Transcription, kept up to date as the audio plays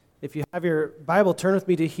If you have your Bible, turn with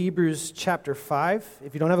me to Hebrews chapter 5.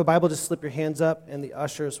 If you don't have a Bible, just slip your hands up and the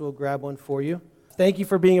ushers will grab one for you. Thank you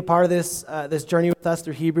for being a part of this journey with us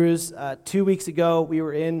through Hebrews. 2 weeks ago, we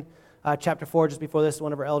were in chapter 4. Just before this,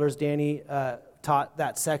 one of our elders, Danny, taught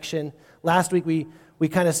that section. Last week, we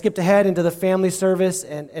kind of skipped ahead into the family service,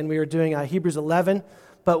 and we were doing Hebrews 11.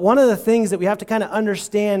 But one of the things that we have to kind of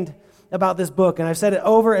understand about this book, and I've said it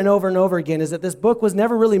over and over and over again, is that this book was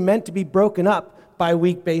never really meant to be broken up by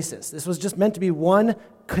week basis. This was just meant to be one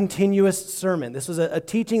continuous sermon. This was a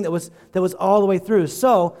teaching that was all the way through.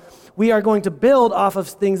 So we are going to build off of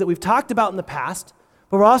things that we've talked about in the past,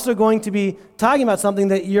 but we're also going to be talking about something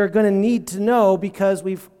that you're going to need to know because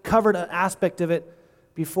we've covered an aspect of it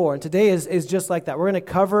before. And today is just like that. We're going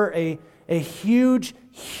to cover a huge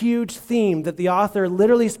theme that the author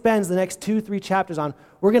literally spends the next 2-3 chapters on.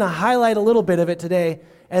 We're going to highlight a little bit of it today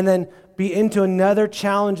and then be into another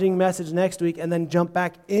challenging message next week and then jump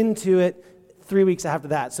back into it 3 weeks after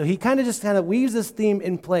that. So he kind of weaves this theme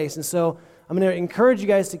in place. And so I'm going to encourage you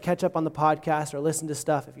guys to catch up on the podcast or listen to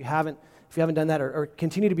stuff if you haven't done that, or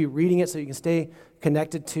continue to be reading it so you can stay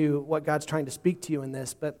connected to what God's trying to speak to you in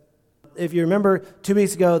this. But if you remember 2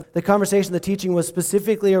 weeks ago, the conversation, the teaching was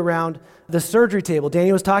specifically around the surgery table.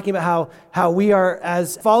 Danny was talking about how we are,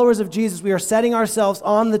 as followers of Jesus, we are setting ourselves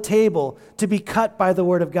on the table to be cut by the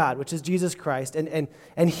Word of God, which is Jesus Christ.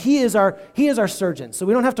 And He is our surgeon. So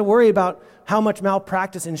we don't have to worry about how much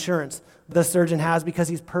malpractice insurance the surgeon has because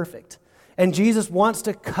He's perfect. And Jesus wants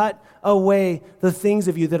to cut away the things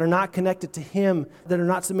of you that are not connected to Him, that are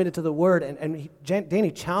not submitted to the Word. And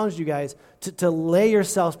Danny challenged you guys to lay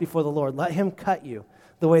yourselves before the Lord. Let Him cut you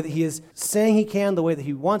the way that He is saying He can, the way that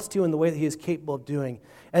He wants to, and the way that He is capable of doing.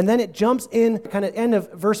 And then it jumps in, kind of end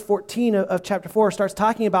of verse 14 of chapter 4, starts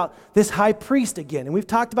talking about this high priest again. And we've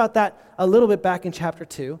talked about that a little bit back in chapter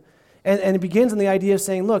 2. And it begins on the idea of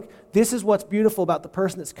saying, look, this is what's beautiful about the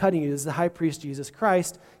person that's cutting you. This is the high priest, Jesus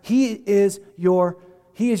Christ. He is your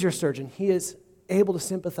surgeon. He is able to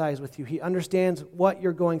sympathize with you. He understands what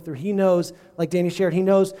you're going through. He knows, like Danny shared, he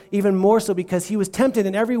knows even more so because he was tempted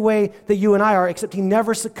in every way that you and I are, except he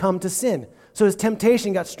never succumbed to sin. So his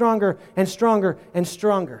temptation got stronger and stronger and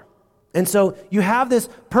stronger. And so you have this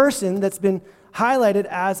person that's been highlighted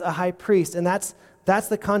as a high priest, and that's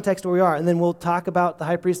the context where we are. And then we'll talk about the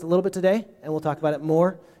high priest a little bit today, and we'll talk about it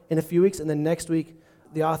more in a few weeks. And then next week,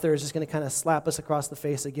 the author is just going to kind of slap us across the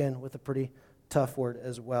face again with a pretty tough word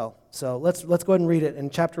as well. So let's go ahead and read it in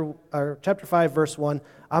chapter 5, verse 1.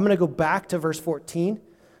 I'm going to go back to verse 14,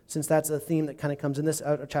 since that's a theme that kind of comes in this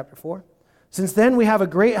out of chapter 4. Since then we have a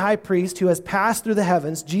great high priest who has passed through the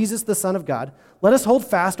heavens, Jesus the Son of God. Let us hold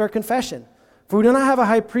fast our confession. For we do not have a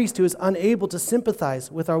high priest who is unable to sympathize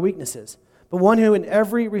with our weaknesses, but one who in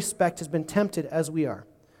every respect has been tempted as we are,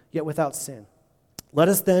 yet without sin. Let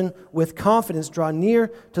us then with confidence draw near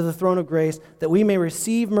to the throne of grace, that we may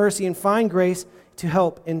receive mercy and find grace to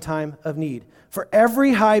help in time of need. For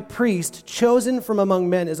every high priest chosen from among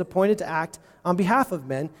men is appointed to act on behalf of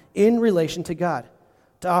men in relation to God,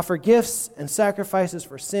 to offer gifts and sacrifices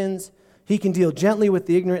for sins. He can deal gently with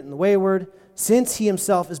the ignorant and the wayward, since he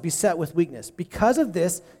himself is beset with weakness. Because of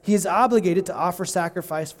this, he is obligated to offer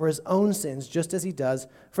sacrifice for his own sins, just as he does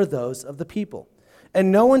for those of the people. And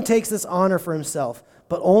no one takes this honor for himself,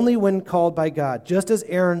 but only when called by God, just as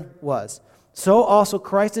Aaron was. So also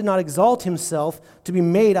Christ did not exalt himself to be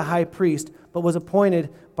made a high priest, but was appointed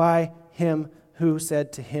by him who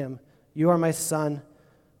said to him, "You are my son,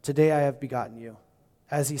 today I have begotten you."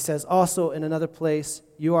 As he says also in another place,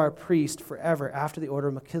 "You are a priest forever after the order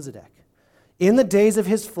of Melchizedek." In the days of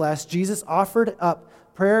his flesh, Jesus offered up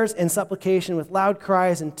prayers and supplication with loud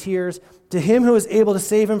cries and tears to him who was able to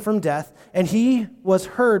save him from death, and he was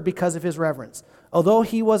heard because of his reverence. Although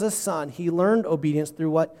he was a son, he learned obedience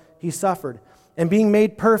through what he suffered. And being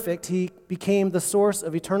made perfect, he became the source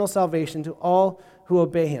of eternal salvation to all who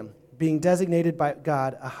obey him, being designated by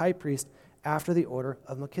God a high priest after the order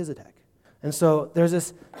of Melchizedek. And so there's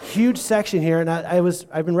this huge section here, and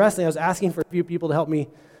I've been wrestling. I was asking for a few people to help me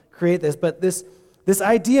create this, but this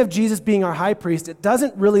idea of Jesus being our high priest, it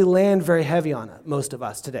doesn't really land very heavy on most of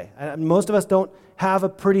us today. Most of us don't have a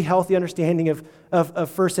pretty healthy understanding of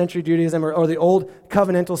first century Judaism or the old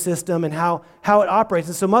covenantal system and how it operates.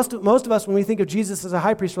 And so most of us, when we think of Jesus as a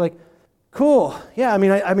high priest, we're like, cool, yeah, I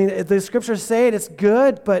mean, the scriptures say it's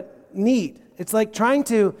good, but neat. It's like trying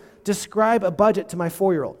to describe a budget to my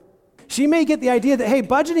 4-year-old. She may get the idea that, hey,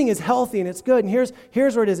 budgeting is healthy and it's good, and here's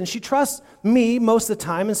where it is. And she trusts me most of the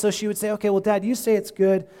time, and so she would say, okay, well, Dad, you say it's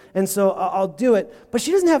good, and so I'll do it. But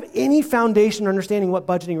she doesn't have any foundation or understanding what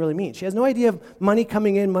budgeting really means. She has no idea of money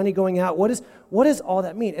coming in, money going out. What does all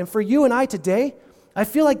that mean? And for you and I today, I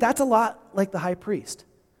feel like that's a lot like the high priest.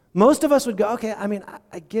 Most of us would go, okay,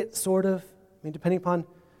 I get sort of, depending upon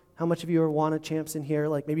how much of you are Awana champs in here,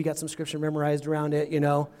 like maybe you got some scripture memorized around it,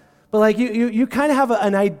 But like you kind of have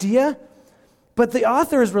an idea, but the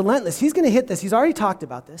author is relentless. He's going to hit this. He's already talked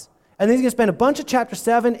about this. And then he's going to spend a bunch of chapter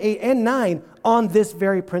 7, 8, and 9 on this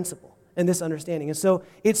very principle and this understanding. And so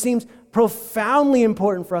it seems profoundly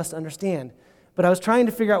important for us to understand. But I was trying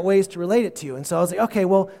to figure out ways to relate it to you. And so I was like, okay,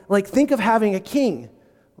 well, like think of having a king.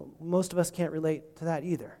 Well, most of us can't relate to that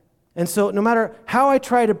either. And so no matter how I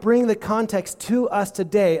try to bring the context to us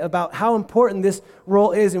today about how important this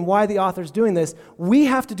role is and why the author's doing this, we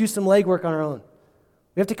have to do some legwork on our own.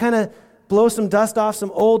 We have to kind of blow some dust off some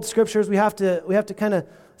old scriptures. We have to kind of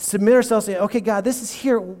submit ourselves and say, okay, God, this is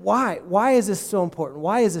here. Why? Why is this so important?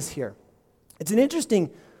 Why is this here? It's an interesting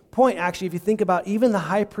point, actually, if you think about even the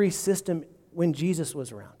high priest system when Jesus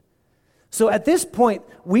was around. So at this point,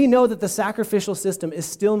 we know that the sacrificial system is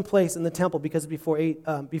still in place in the temple because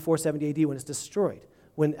before 70 AD when it's destroyed,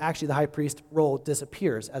 when actually the high priest role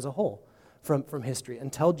disappears as a whole from history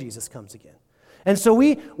until Jesus comes again. And so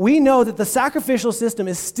we know that the sacrificial system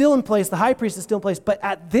is still in place, the high priest is still in place, but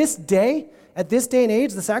at this day and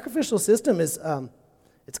age, the sacrificial system is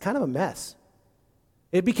it's kind of a mess.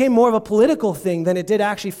 It became more of a political thing than it did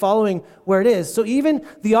actually following where it is. So even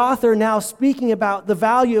the author now speaking about the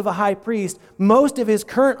value of a high priest, most of his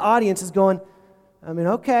current audience is going,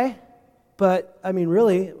 okay, but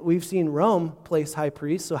really, we've seen Rome place high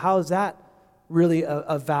priests, so how is that really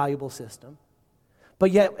a valuable system?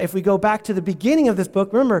 But yet, if we go back to the beginning of this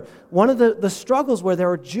book, remember, one of the struggles where there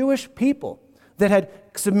were Jewish people that had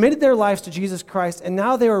submitted their lives to Jesus Christ, and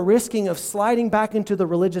now they were risking of sliding back into the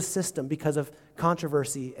religious system because of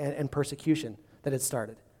controversy and persecution that had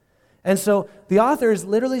started. And so the author is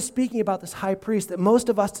literally speaking about this high priest that most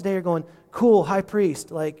of us today are going, cool, high priest,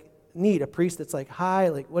 like neat, a priest that's like high,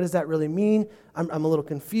 like what does that really mean? I'm a little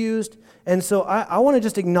confused. And so I want to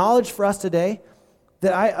just acknowledge for us today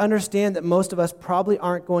that I understand that most of us probably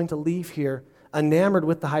aren't going to leave here enamored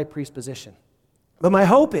with the high priest position. But my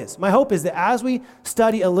hope is that as we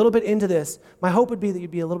study a little bit into this, my hope would be that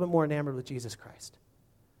you'd be a little bit more enamored with Jesus Christ.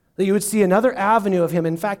 That you would see another avenue of him.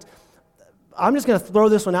 In fact, I'm just going to throw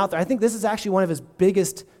this one out there. I think this is actually one of his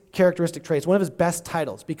biggest characteristic traits, one of his best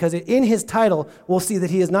titles, because in his title, we'll see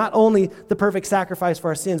that he is not only the perfect sacrifice for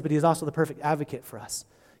our sins, but he is also the perfect advocate for us.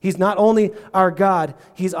 He's not only our God,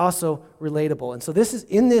 he's also relatable. And so this is,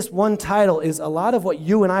 in this one title, is a lot of what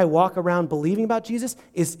you and I walk around believing about Jesus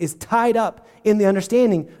is tied up in the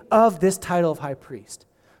understanding of this title of high priest.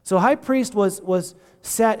 So high priest was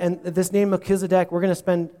set, and this name Melchizedek, we're going to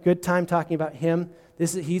spend good time talking about him.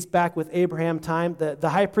 He's back with Abraham time. The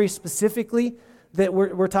high priest specifically that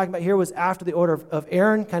we're talking about here was after the order of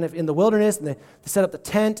Aaron, kind of in the wilderness, and they set up the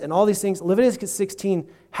tent and all these things. Leviticus 16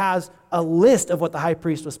 has a list of what the high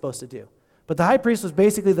priest was supposed to do. But the high priest was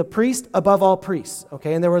basically the priest above all priests,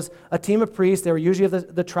 okay? And there was a team of priests. They were usually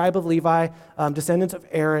of the tribe of Levi, descendants of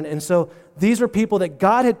Aaron. And so these were people that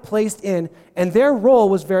God had placed in, and their role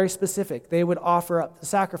was very specific. They would offer up the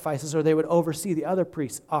sacrifices, or they would oversee the other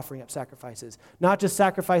priests offering up sacrifices. Not just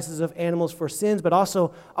sacrifices of animals for sins, but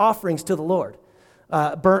also offerings to the Lord.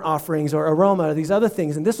 Burnt offerings or aroma or these other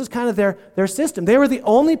things. And this was kind of their system. They were the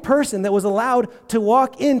only person that was allowed to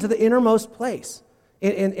walk into the innermost place.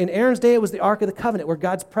 In Aaron's day, it was the Ark of the Covenant where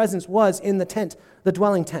God's presence was in the tent, the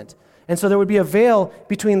dwelling tent. And so there would be a veil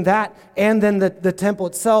between that and then the temple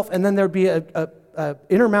itself, and then there would be a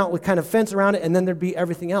inner mount with kind of fence around it, and then there'd be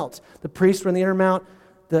everything else. The priests were in the inner mount,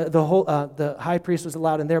 the high priest was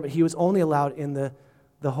allowed in there, but he was only allowed in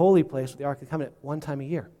the holy place with the Ark of the Covenant one time a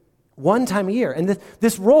year. One time a year. And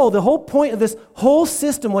this role, the whole point of this whole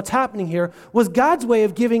system, what's happening here, was God's way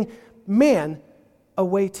of giving man a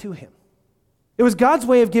way to him. It was God's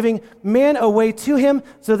way of giving man a way to him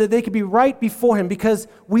so that they could be right before him, because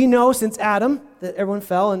we know since Adam that everyone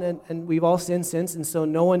fell and we've all sinned since, and so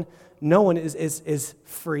no one is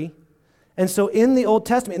free. And so in the Old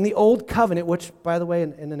Testament, in the Old Covenant, which, by the way,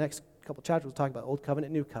 in the next couple chapters we'll talk about Old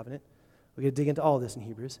Covenant, New Covenant. We're going to dig into all of this in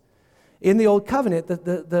Hebrews. In the Old Covenant,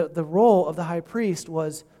 the role of the high priest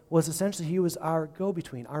was essentially he was our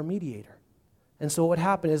go-between, our mediator. And so what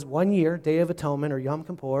happened is 1 year, Day of Atonement or Yom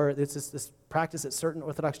Kippur, it's this practice that certain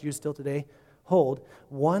Orthodox Jews still today hold.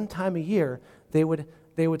 One time a year, they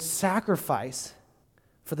would sacrifice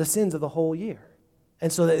for the sins of the whole year.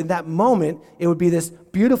 And so that in that moment, it would be this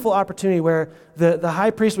beautiful opportunity where the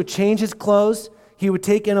high priest would change his clothes, he would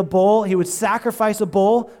take in a bull, he would sacrifice a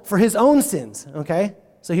bull for his own sins, okay?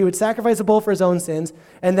 So he would sacrifice a bull for his own sins,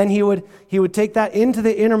 and then he would take that into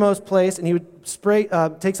the innermost place, and he would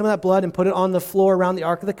take some of that blood and put it on the floor around the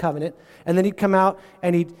Ark of the Covenant, and then he'd come out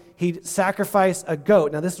and he'd sacrifice a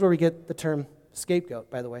goat. Now this is where we get the term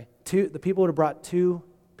scapegoat, by the way. The people would have brought 2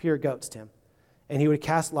 pure goats to him, and he would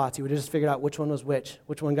cast lots. He would have just figured out which one was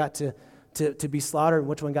which one got to be slaughtered and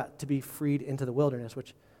which one got to be freed into the wilderness,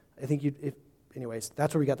 which I think anyways,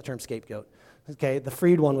 that's where we got the term scapegoat. Okay, the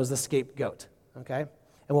freed one was the scapegoat, okay?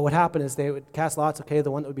 And what would happen is they would cast lots. Okay,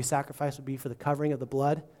 the one that would be sacrificed would be for the covering of the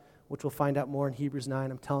blood, which we'll find out more in Hebrews 9.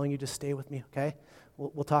 I'm telling you, just stay with me, okay?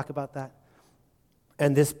 We'll talk about that.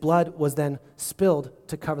 And this blood was then spilled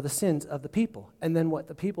to cover the sins of the people. And then what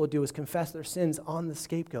the people would do is confess their sins on the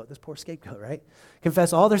scapegoat, this poor scapegoat, right?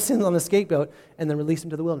 Confess all their sins on the scapegoat and then release them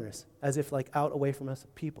to the wilderness, as if like out away from us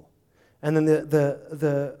people. And then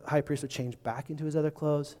the high priest would change back into his other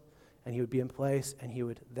clothes, and he would be in place, and he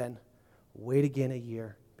would then wait again a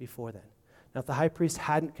year before then. Now, if the high priest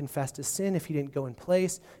hadn't confessed his sin, if he didn't go in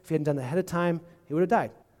place, if he hadn't done that ahead of time, he would have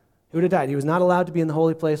died. He would have died. He was not allowed to be in the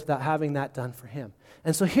holy place without having that done for him.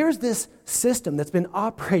 And so here's this system that's been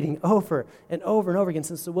operating over and over and over again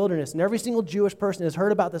since the wilderness. And every single Jewish person has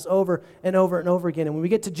heard about this over and over and over again. And when we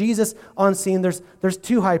get to Jesus on scene, there's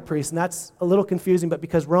 2 high priests. And that's a little confusing, but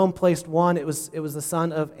because Rome placed one, it was the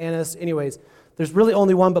son of Annas. Anyways, there's really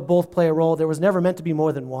only one, but both play a role. There was never meant to be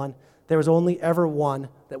more than one. There was only ever one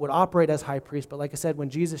that would operate as high priest. But like I said, when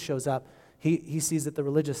Jesus shows up, he sees that the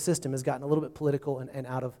religious system has gotten a little bit political and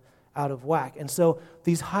out of whack. And so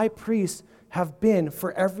these high priests have been,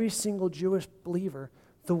 for every single Jewish believer,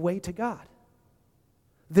 the way to God.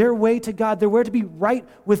 Their way to God, their way to be right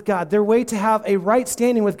with God, their way to have a right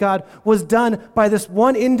standing with God was done by this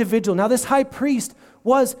one individual. Now, this high priest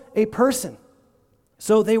was a person.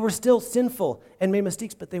 So they were still sinful and made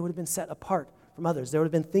mistakes, but they would have been set apart from others. There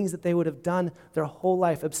would have been things that they would have done their whole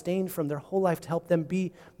life, abstained from their whole life to help them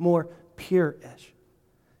be more pure-ish.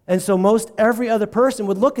 And so most every other person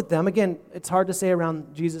would look at them. Again, it's hard to say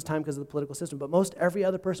around Jesus' time because of the political system, but most every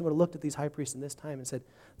other person would have looked at these high priests in this time and said,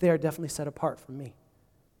 they are definitely set apart from me.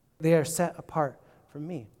 They are set apart from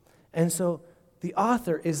me. And so the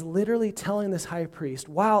author is literally telling this high priest,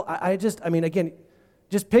 wow,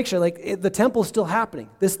 just picture, the temple's still happening.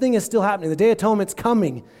 This thing is still happening. The Day of Atonement's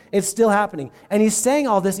coming. It's still happening. And he's saying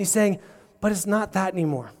all this, and he's saying, but it's not that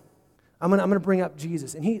anymore. I'm gonna bring up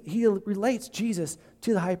Jesus. And he relates Jesus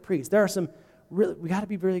to the high priest. There are we got to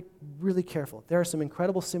be really, really careful. There are some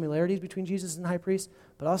incredible similarities between Jesus and the high priest,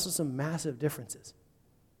 but also some massive differences.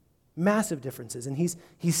 Massive differences. And he's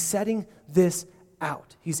setting this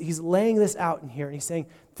out. He's laying this out in here, and he's saying,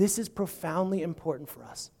 this is profoundly important for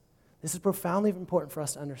us. This is profoundly important for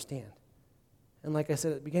us to understand. And like I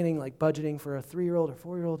said at the beginning, like budgeting for a 3-year-old or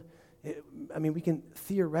 4-year-old, we can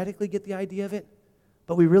theoretically get the idea of it,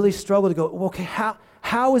 but we really struggle to go, well, okay,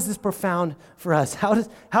 how is this profound for us? How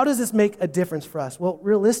does this make a difference for us? Well,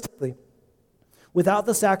 realistically, without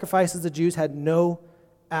the sacrifices, the Jews had no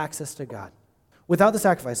access to God. Without the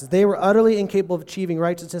sacrifices, they were utterly incapable of achieving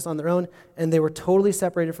righteousness on their own, and they were totally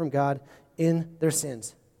separated from God in their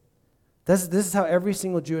sins. This is how every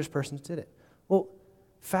single Jewish person did it. Well,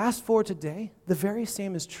 fast forward today, the very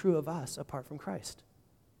same is true of us apart from Christ.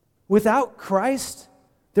 Without Christ,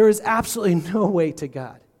 there is absolutely no way to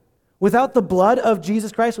God. Without the blood of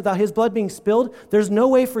Jesus Christ, without his blood being spilled, there's no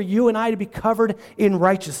way for you and I to be covered in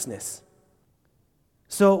righteousness.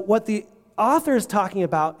 So what the author is talking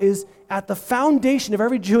about is at the foundation of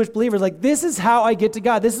every Jewish believer, this is how I get to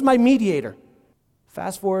God. This is my mediator.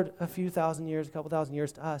 Fast forward a couple thousand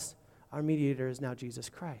years to us, our mediator is now Jesus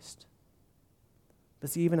Christ. But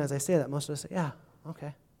see, even as I say that, most of us say, yeah,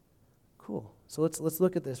 okay, cool. So let's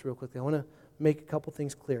look at this real quickly. I want to make a couple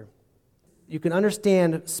things clear. You can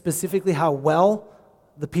understand specifically how well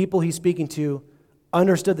the people he's speaking to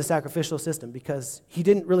understood the sacrificial system because he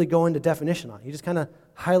didn't really go into definition on it. He just kind of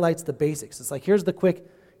highlights the basics. It's like, here's the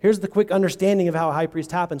quick understanding of how a high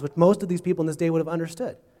priest happens, which most of these people in this day would have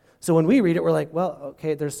understood. So when we read it, we're like, well,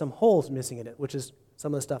 okay, there's some holes missing in it, which is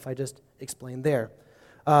some of the stuff I just explained there.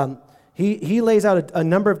 He lays out a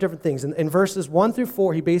number of different things. In verses 1 through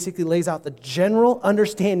 4, he basically lays out the general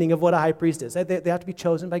understanding of what a high priest is. They have to be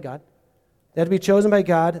chosen by God. They have to be chosen by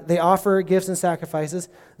God. They offer gifts and sacrifices.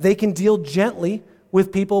 They can deal gently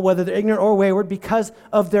with people, whether they're ignorant or wayward, because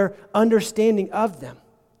of their understanding of them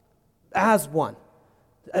as one.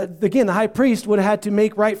 Again, the high priest would have had to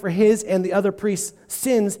make right for his and the other priests'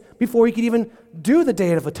 sins before he could even do the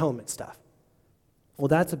Day of Atonement stuff. Well,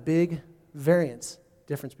 that's a big difference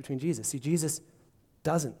between Jesus. See, Jesus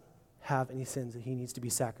doesn't have any sins that he needs to be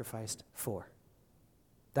sacrificed for.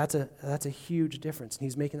 That's a huge difference, and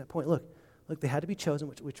he's making that point. Look, Look, they had to be chosen,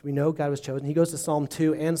 which we know God was chosen. He goes to Psalm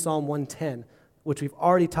 2 and Psalm 110, which we've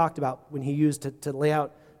already talked about when he used to lay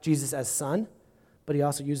out Jesus as son, but he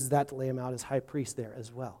also uses that to lay him out as high priest there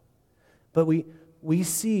as well. But we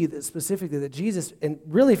see that specifically that Jesus, and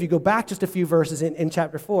really if you go back just a few verses in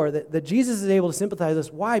chapter 4, that Jesus is able to sympathize with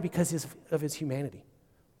us. Why? Because of his humanity.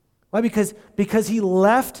 Why? Because he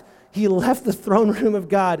left the throne room of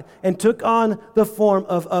God and took on the form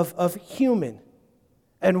of human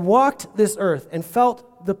and walked this earth and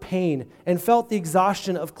felt the pain and felt the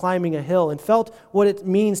exhaustion of climbing a hill and felt what it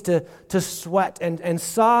means to sweat and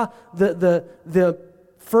saw the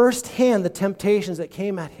firsthand the temptations that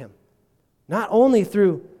came at him. Not only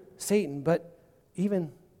through Satan, but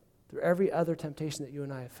even through every other temptation that you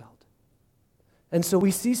and I have felt. And so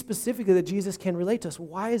we see specifically that Jesus can relate to us.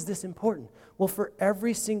 Why is this important? Well, for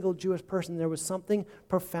every single Jewish person, there was something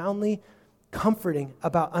profoundly comforting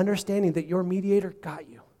about understanding that your mediator got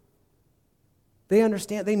you. They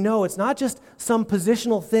understand, they know it's not just some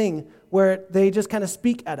positional thing where they just kind of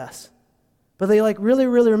speak at us, but they really,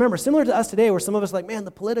 really remember. Similar to us today where some of us man,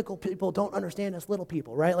 the political people don't understand us little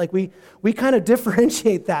people, right? We kind of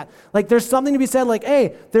differentiate that. There's something to be said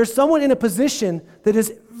hey, there's someone in a position that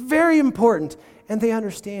is very important and they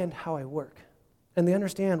understand how I work and they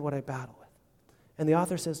understand what I battle with. And the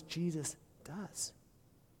author says Jesus does.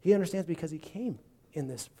 He understands because he came in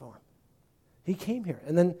this form. He came here.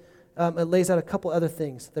 And then it lays out a couple other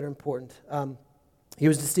things that are important. He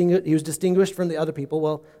was distinguished from the other people.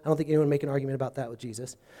 Well, I don't think anyone would make an argument about that with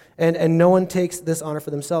Jesus. And no one takes this honor for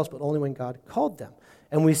themselves, but only when God called them.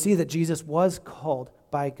 And we see that Jesus was called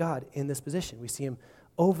by God in this position. We see him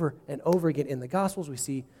over and over again in the Gospels. We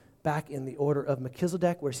see back in the order of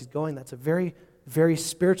Melchizedek, where he's going. That's a very, very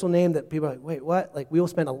spiritual name that people are wait, what? We will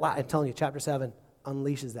spend a lot, I'm telling you, chapter 7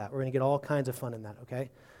 unleashes that. We're going to get all kinds of fun in that,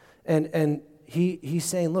 okay? And he's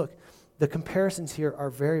saying, look, the comparisons here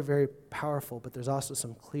are very, very powerful, but there's also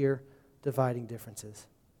some clear dividing differences.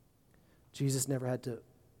 Jesus never had to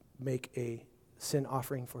make a sin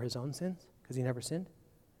offering for his own sins because he never sinned.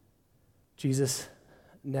 Jesus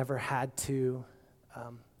never had to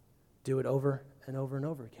do it over and over and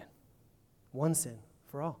over again. One sin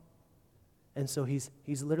for all. And so he's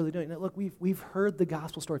literally doing it. Look, we've heard the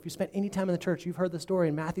gospel story. If you spent any time in the church, you've heard the story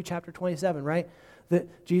in Matthew chapter 27, right?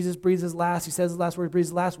 That Jesus breathes his last. He says his last word, he breathes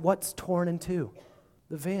his last. What's torn in two?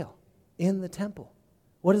 The veil in the temple.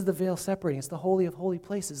 What is the veil separating? It's the holy of holy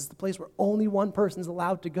places. It's the place where only one person is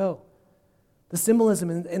allowed to go. The symbolism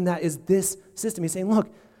in that is this system. He's saying,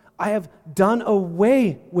 look, I have done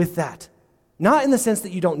away with that. Not in the sense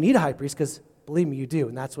that you don't need a high priest, because believe me, you do,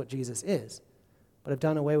 and that's what Jesus is. But I've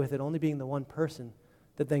done away with it only being the one person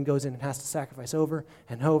that then goes in and has to sacrifice over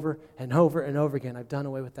and over and over and over again. I've done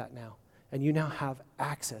away with that now. And you now have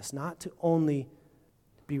access, not to only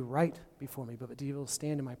be right before me, but to be able to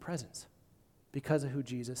stand in my presence because of who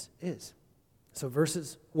Jesus is. So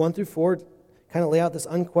verses 1 through 4 kind of lay out this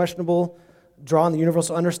unquestionable, draw on the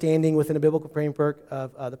universal understanding within a biblical framework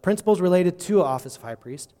of the principles related to office of high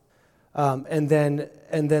priest. And then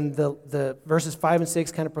the verses 5 and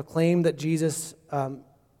 6 kind of proclaim that Jesus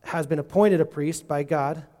has been appointed a priest by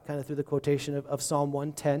God, kind of through the quotation of Psalm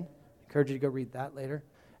 110. I encourage you to go read that later.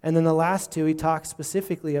 And then the last two, he talks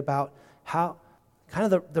specifically about how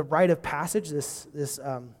kind of the rite of passage, this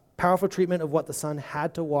powerful treatment of what the Son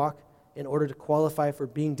had to walk in order to qualify for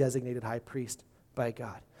being designated high priest by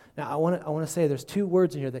God. Now, I want to say there's two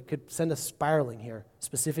words in here that could send us spiraling here,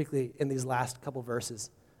 specifically in these last couple verses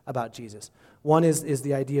about Jesus. One is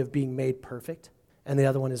the idea of being made perfect, and the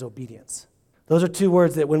other one is obedience. Those are two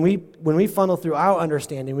words that when we funnel through our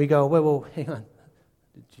understanding, we go, whoa, hang on.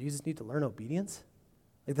 Did Jesus need to learn obedience?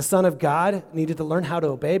 The Son of God needed to learn how to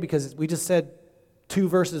obey because we just said 2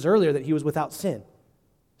 verses earlier that he was without sin.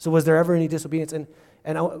 So was there ever any disobedience? And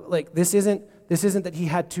this isn't that he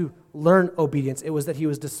had to learn obedience. It was that he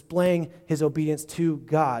was displaying his obedience to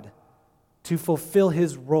God to fulfill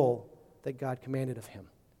his role that God commanded of him,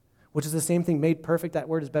 which is the same thing, made perfect. That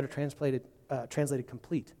word is better translated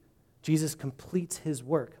complete. Jesus completes his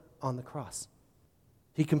work on the cross.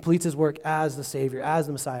 He completes his work as the Savior, as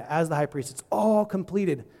the Messiah, as the high priest. It's all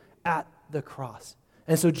completed at the cross.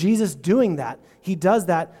 And so Jesus doing that, he does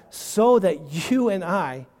that so that you and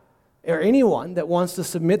I, or anyone that wants to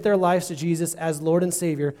submit their lives to Jesus as Lord and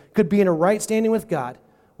Savior, could be in a right standing with God.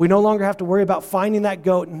 We no longer have to worry about finding that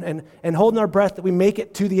goat and holding our breath that we make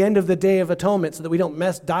it to the end of the Day of Atonement so that we don't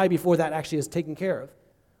die before that actually is taken care of.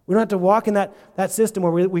 We don't have to walk in that system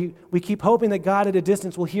where we keep hoping that God at a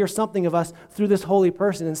distance will hear something of us through this holy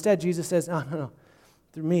person. Instead, Jesus says, no.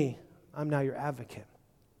 Through me, I'm now your advocate.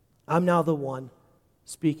 I'm now the one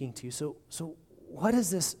speaking to you. So what does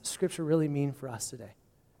this scripture really mean for us today?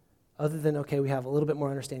 Other than, okay, we have a little bit more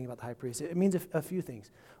understanding about the high priest. It means a few things.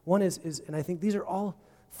 One is, and I think these are all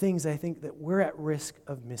things I think that we're at risk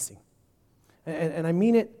of missing. And I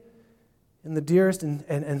mean it in the dearest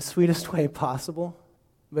and sweetest way possible.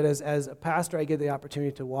 But as a pastor, I get the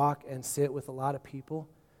opportunity to walk and sit with a lot of people.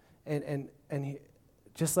 And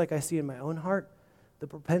just like I see in my own heart, the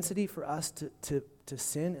propensity for us to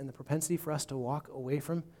sin and the propensity for us to walk away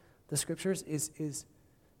from the scriptures is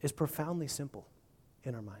profoundly simple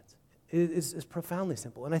in our minds. It is profoundly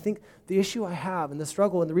simple. And I think the issue I have and the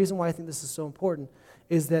struggle and the reason why I think this is so important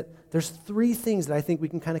is that there's three things that I think we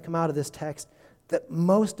can kind of come out of this text that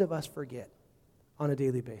most of us forget on a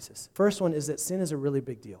daily basis. First one is that sin is a really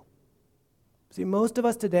big deal. See, most of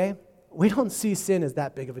us today, we don't see sin as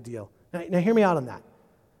that big of a deal. Now hear me out on that.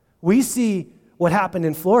 We see what happened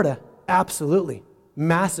in Florida, absolutely,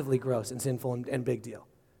 massively gross and sinful and big deal.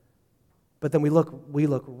 But then we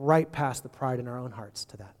look right past the pride in our own hearts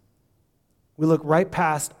to that. We look right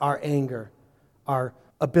past our anger, our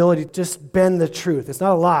ability to just bend the truth. It's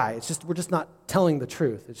not a lie. It's just we're just not telling the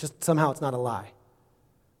truth. It's just somehow it's not a lie.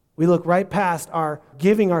 We look right past our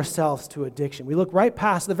giving ourselves to addiction. We look right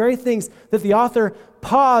past the very things that the author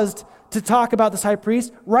paused to talk about this high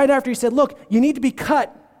priest right after he said, look, you need to be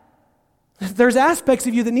cut. There's aspects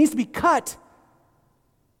of you that needs to be cut.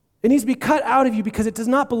 It needs to be cut out of you because it does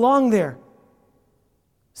not belong there.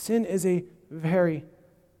 Sin is a very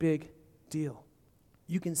big deal.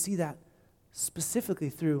 You can see that specifically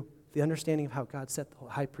through the understanding of how God set the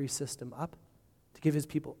high priest system up to give his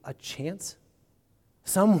people a chance,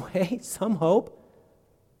 some way, some hope.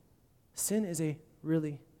 Sin is a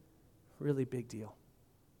really, really big deal.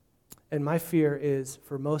 And my fear is,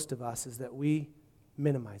 for most of us, is that we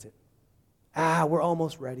minimize it. We're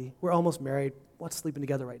almost ready. We're almost married. What's sleeping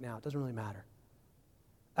together right now? It doesn't really matter.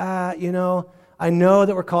 I know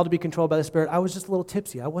that we're called to be controlled by the Spirit. I was just a little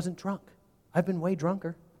tipsy. I wasn't drunk. I've been way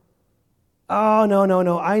drunker. Oh,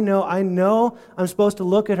 no. I know I'm supposed to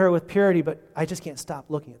look at her with purity, but I just can't stop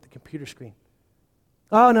looking at the computer screen.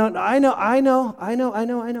 Oh, no, I know.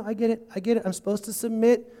 I get it. I'm supposed to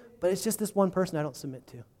submit, but it's just this one person I don't submit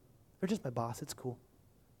to. They're just my boss. It's cool.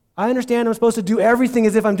 I understand I'm supposed to do everything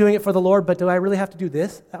as if I'm doing it for the Lord, but do I really have to do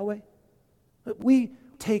this that way? But we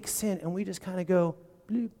take sin and we just kind of go,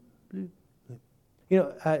 bloop, bloop,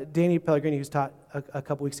 bloop. Danny Pellegrini, who's taught a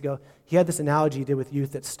couple weeks ago, he had this analogy he did with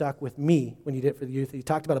youth that stuck with me when he did it for the youth. He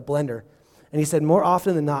talked about a blender, and he said more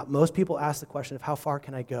often than not, most people ask the question of how far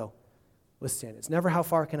can I go with sin? It's never how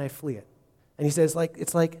far can I flee it. And he says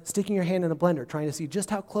it's like sticking your hand in a blender, trying to see just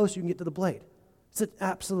how close you can get to the blade. It's an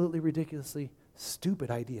absolutely ridiculously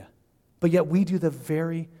stupid idea. But yet we do the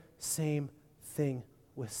very same thing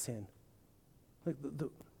with sin.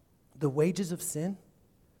 The wages of sin,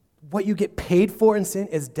 what you get paid for in sin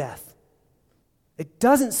is death. It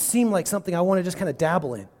doesn't seem like something I want to just kind of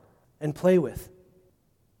dabble in and play with.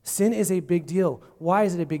 Sin is a big deal. Why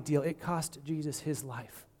is it a big deal? It cost Jesus his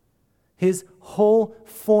life. His whole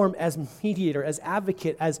form as mediator, as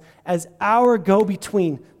advocate, as our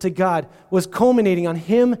go-between to God was culminating on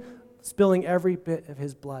him spilling every bit of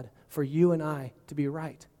his blood for you and I to be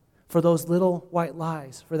right, for those little white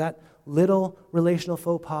lies, for that little relational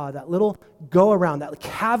faux pas, that little go-around, that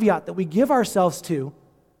caveat that we give ourselves to.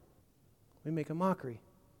 We make a mockery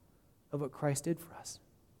of what Christ did for us.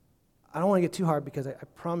 I don't want to get too hard because I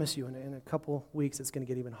promise you in a couple weeks it's going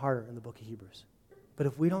to get even harder in the book of Hebrews. But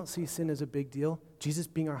if we don't see sin as a big deal, Jesus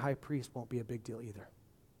being our high priest won't be a big deal either.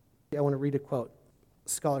 I want to read a quote. A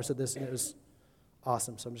scholar said this, and it was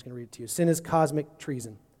awesome, so I'm just going to read it to you. Sin is cosmic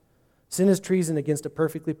treason. Sin is treason against a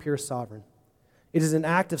perfectly pure sovereign. It is an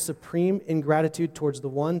act of supreme ingratitude towards the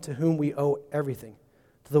one to whom we owe everything,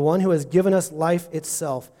 to the one who has given us life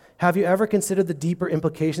itself. Have you ever considered the deeper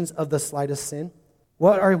implications of the slightest sin?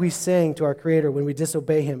 What are we saying to our Creator when we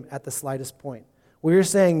disobey him at the slightest point? We are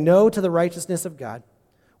saying no to the righteousness of God.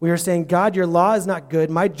 We are saying, God, your law is not good.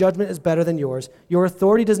 My judgment is better than yours. Your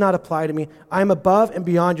authority does not apply to me. I am above and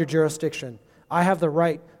beyond your jurisdiction. I have the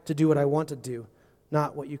right to do what I want to do,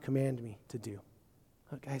 not what you command me to do.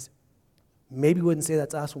 Look, guys, maybe we wouldn't say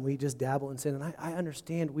that's us when we just dabble in sin. And I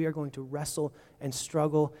understand we are going to wrestle and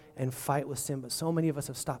struggle and fight with sin, but so many of us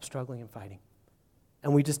have stopped struggling and fighting.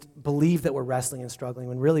 And we just believe that we're wrestling and struggling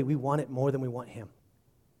when really we want it more than we want him.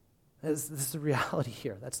 This is the reality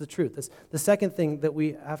here. That's the truth. The second thing that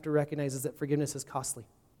we have to recognize is that forgiveness is costly.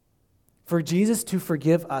 For Jesus to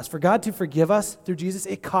forgive us, for God to forgive us through Jesus,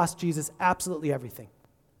 it cost Jesus absolutely everything.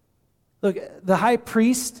 Look, the high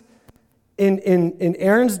priest in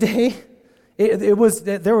Aaron's day, there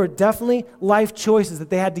were definitely life choices that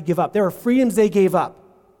they had to give up. There were freedoms they gave up.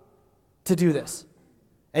 to do this.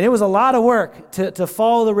 And it was a lot of work to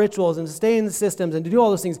follow the rituals and to stay in the systems and to do all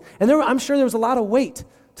those things. And I'm sure there was a lot of weight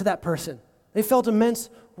to that person. They felt immense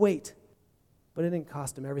weight. But it didn't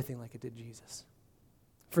cost them everything like it did Jesus.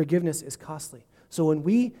 Forgiveness is costly. So when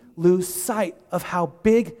we lose sight of how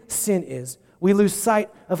big sin is, we lose sight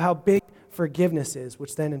of how big forgiveness is,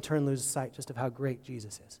 which then in turn loses sight just of how great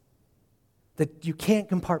Jesus is. That you can't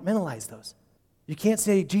compartmentalize those. You can't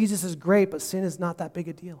say Jesus is great, but sin is not that big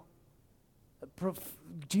a deal.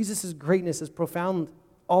 Jesus' greatness is profound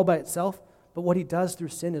all by itself, but what he does through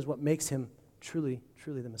sin is what makes him truly,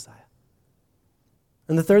 truly the Messiah.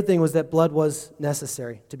 And the third thing was that blood was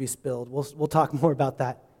necessary to be spilled. We'll talk more about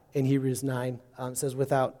that in Hebrews 9. It says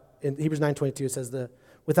in Hebrews 9:22, it says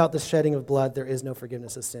without the shedding of blood, there is no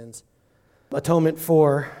forgiveness of sins. Atonement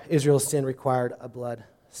for Israel's sin required a blood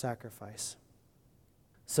sacrifice.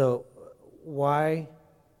 So why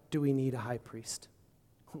do we need a high priest?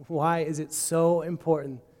 Why is it so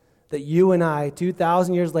important that you and I,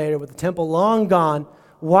 2,000 years later, with the temple long gone,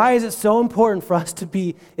 why is it so important for us to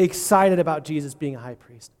be excited about Jesus being a high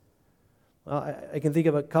priest? Well, I can think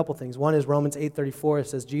of a couple things. One is Romans 8:34. It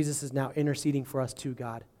says Jesus is now interceding for us to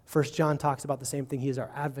God. 1 John talks about the same thing. He is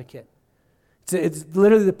our advocate. It's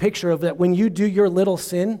literally the picture of that when you do your little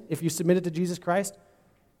sin, if you submit it to Jesus Christ,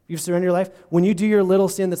 if you surrender your life, when you do your little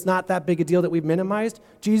sin that's not that big a deal that we've minimized,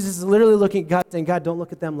 Jesus is literally looking at God saying, God, don't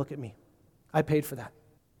look at them, look at me. I paid for that.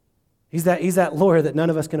 He's that lawyer that none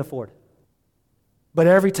of us can afford. But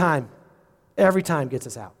every time gets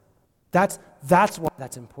us out. That's why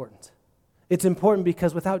that's important. It's important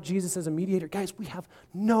because without Jesus as a mediator, guys, we have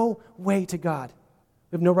no way to God.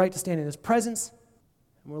 We have no right to stand in his presence,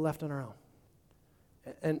 and we're left on our own.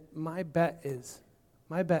 And my bet is,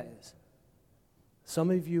 some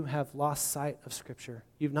of you have lost sight of Scripture.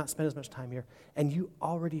 You've not spent as much time here, and you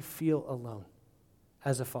already feel alone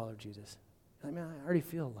as a follower of Jesus. You're like, man, I already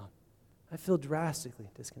feel alone. I feel drastically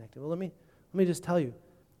disconnected. Well, let me just tell you,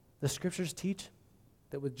 the Scriptures teach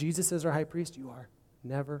that with Jesus as our high priest, you are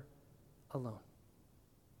never alone.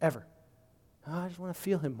 Ever. Oh, I just want to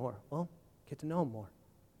feel him more. Well, get to know him more.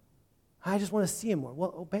 I just want to see him more.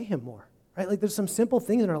 Well, obey him more. Right? Like there's some simple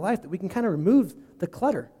things in our life that we can kind of remove the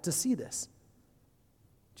clutter to see this.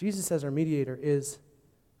 Jesus as our mediator is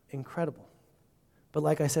incredible. But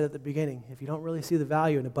like I said at the beginning, if you don't really see the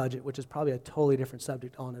value in a budget, which is probably a totally different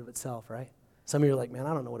subject all in and of itself, right? Some of you are like, man,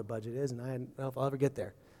 I don't know what a budget is, and I don't know if I'll ever get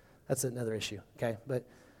there. That's another issue, okay? But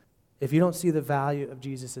if you don't see the value of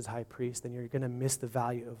Jesus as high priest, then you're going to miss the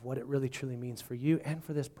value of what it really truly means for you and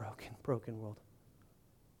for this broken world.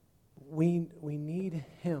 We need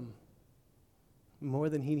him more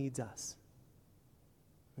than he needs us.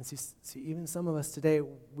 And see, even some of us today,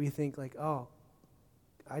 we think like, oh,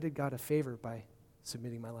 I did God a favor by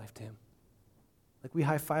submitting my life to him. Like we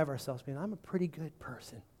high-five ourselves, man, I'm a pretty good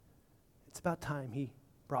person. It's about time he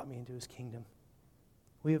brought me into his kingdom.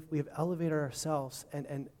 We have elevated ourselves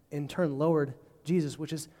and in turn lowered Jesus,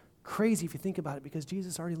 which is crazy if you think about it, because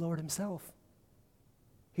Jesus already lowered himself.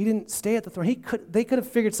 He didn't stay at the throne. They could have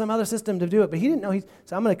figured some other system to do it, but he didn't know.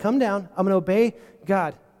 So I'm going to come down. I'm going to obey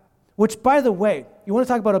God. Which, by the way, you want to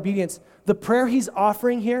talk about obedience, the prayer he's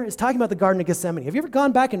offering here is talking about the Garden of Gethsemane. Have you ever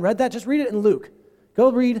gone back and read that? Just read it in Luke. Go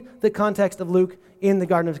read the context of Luke in the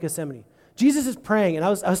Garden of Gethsemane. Jesus is praying, and I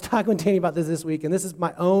was talking with Danny about this week, and this is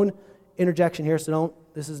my own interjection here, so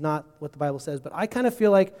this is not what the Bible says, but I kind of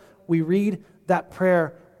feel like we read that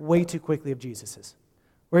prayer way too quickly of Jesus's,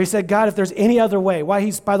 where he said, God, if there's any other way, why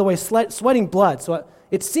he's, by the way, sweating blood. So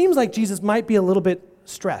it seems like Jesus might be a little bit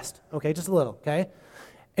stressed, okay, just a little, okay?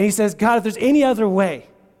 And he says, God, if there's any other way,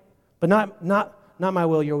 but not my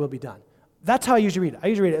will, your will be done. That's how I usually read it. I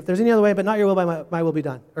usually read it, if there's any other way, but not your will, but my will be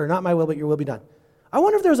done. Or not my will, but your will be done. I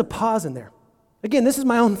wonder if there's a pause in there. Again, this is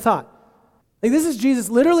my own thought. Like this is Jesus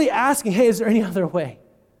literally asking, hey, is there any other way?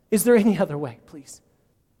 Is there any other way, please?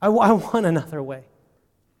 I want another way,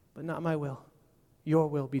 but not my will. Your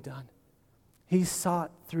will be done. He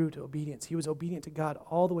sought through to obedience. He was obedient to God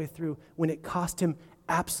all the way through when it cost him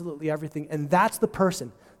absolutely everything. And that's the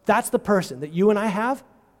person that you and I have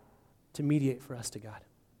to mediate for us to God.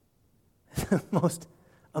 The most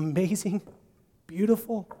amazing,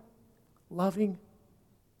 beautiful, loving,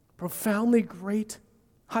 profoundly great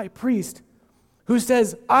high priest who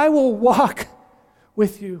says, I will walk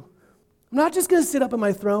with you. I'm not just going to sit up on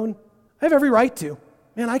my throne. I have every right to.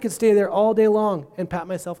 Man, I could stay there all day long and pat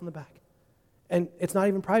myself on the back. And it's not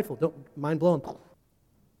even prideful. Don't mind blown.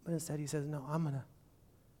 But instead he says, no, I'm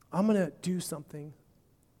going to do something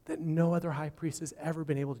that no other high priest has ever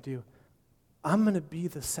been able to do. I'm going to be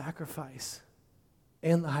the sacrifice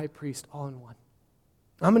and the high priest all in one.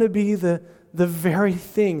 I'm going to be the very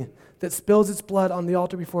thing that spills its blood on the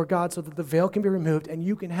altar before God so that the veil can be removed and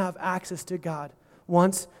you can have access to God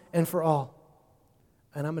once and for all.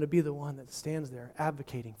 And I'm going to be the one that stands there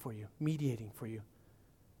advocating for you, mediating for you,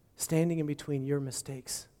 standing in between your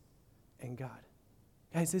mistakes and God.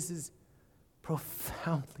 Guys, this is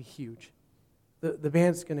profoundly huge. The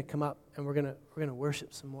band's going to come up and we're going to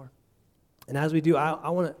worship some more. And as we do, I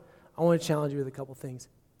want to challenge you with a couple things.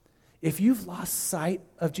 If you've lost sight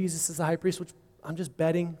of Jesus as the high priest, which I'm just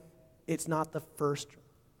betting it's not the first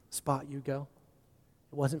spot you go.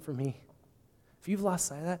 It wasn't for me. If you've lost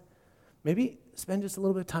sight of that, maybe spend just a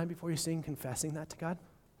little bit of time before you sing confessing that to God.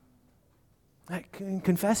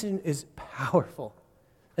 Confession is powerful,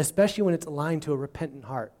 especially when it's aligned to a repentant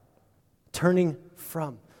heart, turning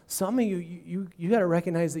from. Some of you got to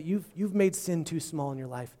recognize that you've made sin too small in your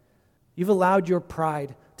life. You've allowed your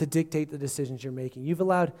pride to dictate the decisions you're making. You've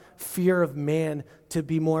allowed fear of man to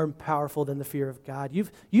be more powerful than the fear of God.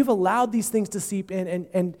 You've allowed these things to seep in,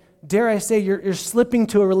 and dare I say, you're slipping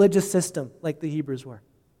to a religious system like the Hebrews were.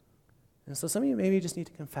 And so some of you maybe just need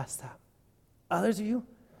to confess that. Others of you,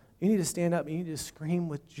 you need to stand up and you need to scream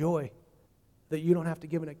with joy that you don't have to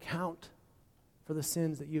give an account for the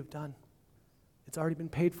sins that you've done. It's already been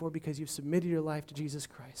paid for because you've submitted your life to Jesus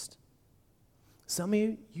Christ. Some of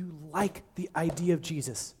you like the idea of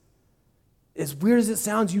Jesus. As weird as it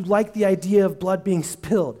sounds, you like the idea of blood being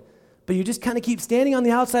spilled. But you just kind of keep standing on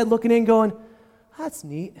the outside looking in going, that's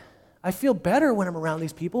neat. I feel better when I'm around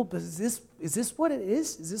these people, but is this what it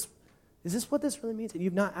is? Is this what this really means? And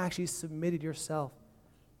you've not actually submitted yourself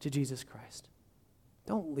to Jesus Christ.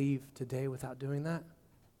 Don't leave today without doing that.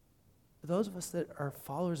 For those of us that are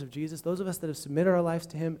followers of Jesus, those of us that have submitted our lives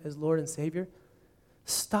to Him as Lord and Savior,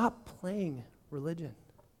 stop playing religion.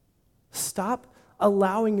 Stop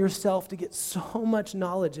allowing yourself to get so much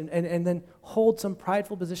knowledge and then hold some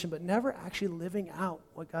prideful position, but never actually living out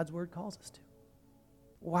what God's Word calls us to.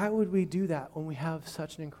 Why would we do that when we have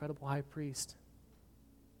such an incredible high priest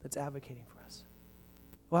that's advocating for us?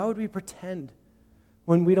 Why would we pretend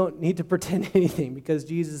when we don't need to pretend anything because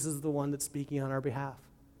Jesus is the one that's speaking on our behalf?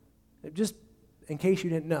 Just in case you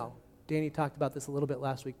didn't know, Danny talked about this a little bit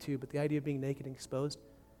last week too, but the idea of being naked and exposed,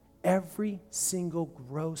 every single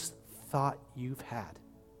gross thought you've had,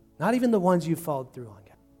 not even the ones you've followed through on,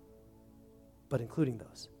 but including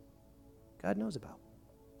those, God knows about.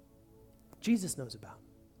 Jesus knows about.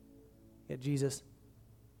 Yet Jesus,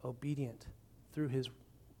 obedient through His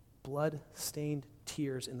blood-stained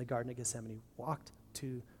tears in the Garden of Gethsemane, walked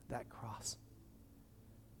to that cross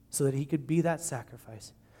so that He could be that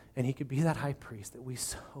sacrifice and He could be that high priest that we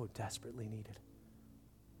so desperately needed.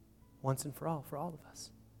 Once and for all of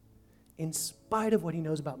us. In spite of what He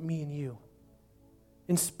knows about me and you,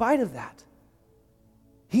 in spite of that,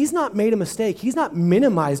 He's not made a mistake. He's not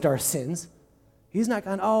minimized our sins. He's not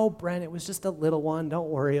gone, oh, Bren, it was just a little one. Don't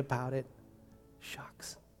worry about it.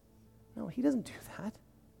 Shucks. No, He doesn't do that.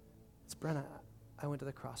 It's Bren, I went to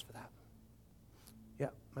the cross for that. Yeah,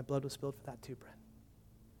 my blood was spilled for that too, Bren.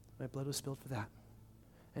 My blood was spilled for that.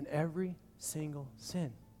 And every single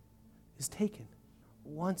sin is taken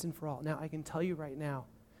once and for all. Now, I can tell you right now,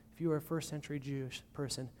 if you were a first century Jewish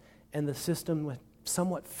person and the system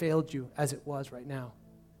somewhat failed you as it was right now,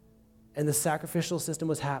 and the sacrificial system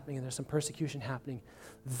was happening and there's some persecution happening,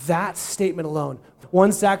 that statement alone,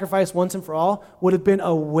 one sacrifice once and for all, would have been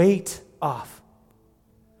a weight off.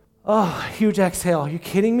 Oh, huge exhale. Are you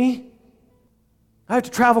kidding me? I have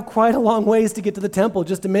to travel quite a long ways to get to the temple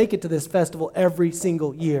just to make it to this festival every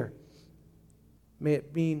single year. May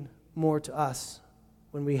it mean more to us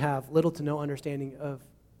when we have little to no understanding of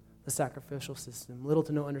the sacrificial system, little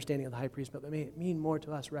to no understanding of the high priest, but may it mean more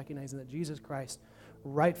to us recognizing that Jesus Christ,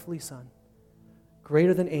 rightfully Son,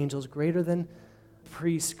 greater than angels, greater than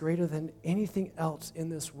priests, greater than anything else in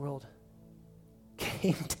this world,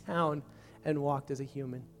 came down and walked as a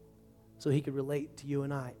human so He could relate to you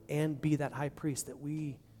and I and be that high priest that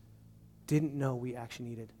we didn't know we actually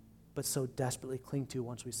needed, but so desperately cling to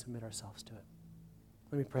once we submit ourselves to it.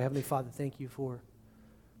 Let me pray. Heavenly Father, thank You for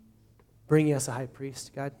bringing us a high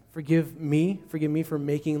priest. God, forgive me for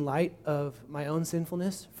making light of my own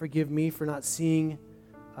sinfulness. Forgive me for not seeing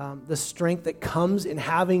the strength that comes in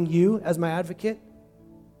having You as my advocate.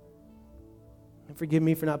 And forgive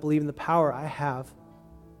me for not believing the power I have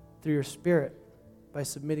through Your Spirit by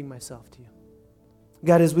submitting myself to You.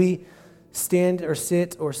 God, as we stand or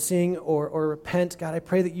sit or sing or repent, God, I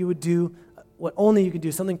pray that You would do what only You can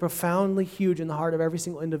do, something profoundly huge in the heart of every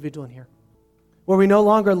single individual in here, where we no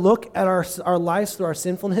longer look at our lives through our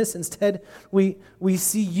sinfulness. Instead, we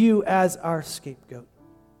see You as our scapegoat.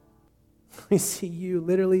 We see You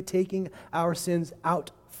literally taking our sins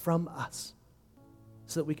out from us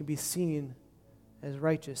so that we can be seen as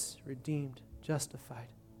righteous, redeemed, justified,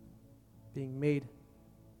 being made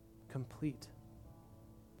complete.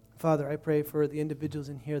 Father, I pray for the individuals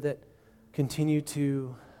in here that continue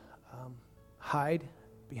to hide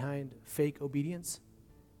behind fake obedience,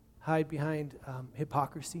 hide behind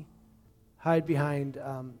hypocrisy, hide behind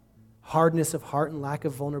hardness of heart and lack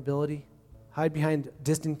of vulnerability, hide behind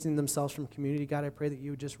distancing themselves from community. God, I pray that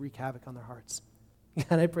you would just wreak havoc on their hearts.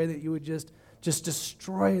 And I pray that you would just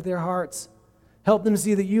destroy their hearts. Help them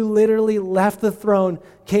see that you literally left the throne,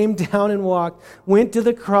 came down and walked, went to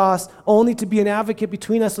the cross only to be an advocate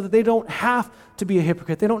between us so that they don't have to be a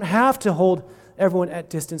hypocrite. They don't have to hold everyone at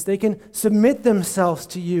distance. They can submit themselves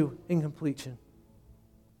to you in completion.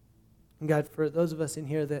 And God, for those of us in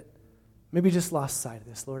here that maybe just lost sight of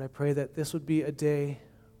this, Lord, I pray that this would be a day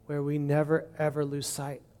where we never, ever lose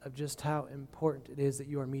sight of just how important it is that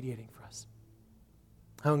you are mediating for us.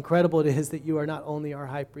 How incredible it is that you are not only our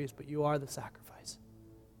high priest, but you are the sacrifice.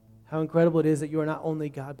 How incredible it is that you are not only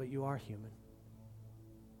God, but you are human.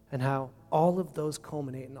 And how all of those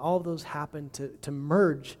culminate and all of those happen to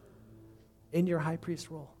merge in your high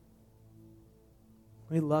priest role.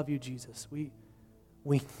 We love you, Jesus. We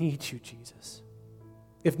need you, Jesus.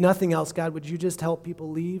 If nothing else, God, would you just help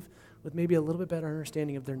people leave with maybe a little bit better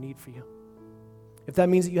understanding of their need for you? If that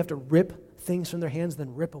means that you have to rip things from their hands,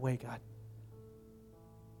 then rip away, God.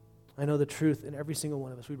 I know the truth in every single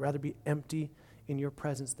one of us. We'd rather be empty in your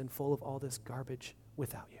presence than full of all this garbage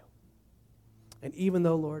without you. And even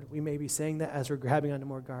though, Lord, we may be saying that as we're grabbing onto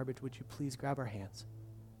more garbage, would you please grab our hands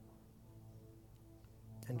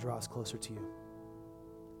and draw us closer to you?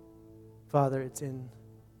 Father, it's in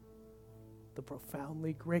the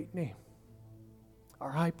profoundly great name,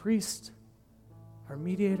 our high priest, our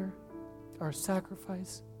mediator, our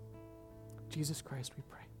sacrifice, Jesus Christ, we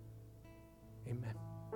pray. Amen.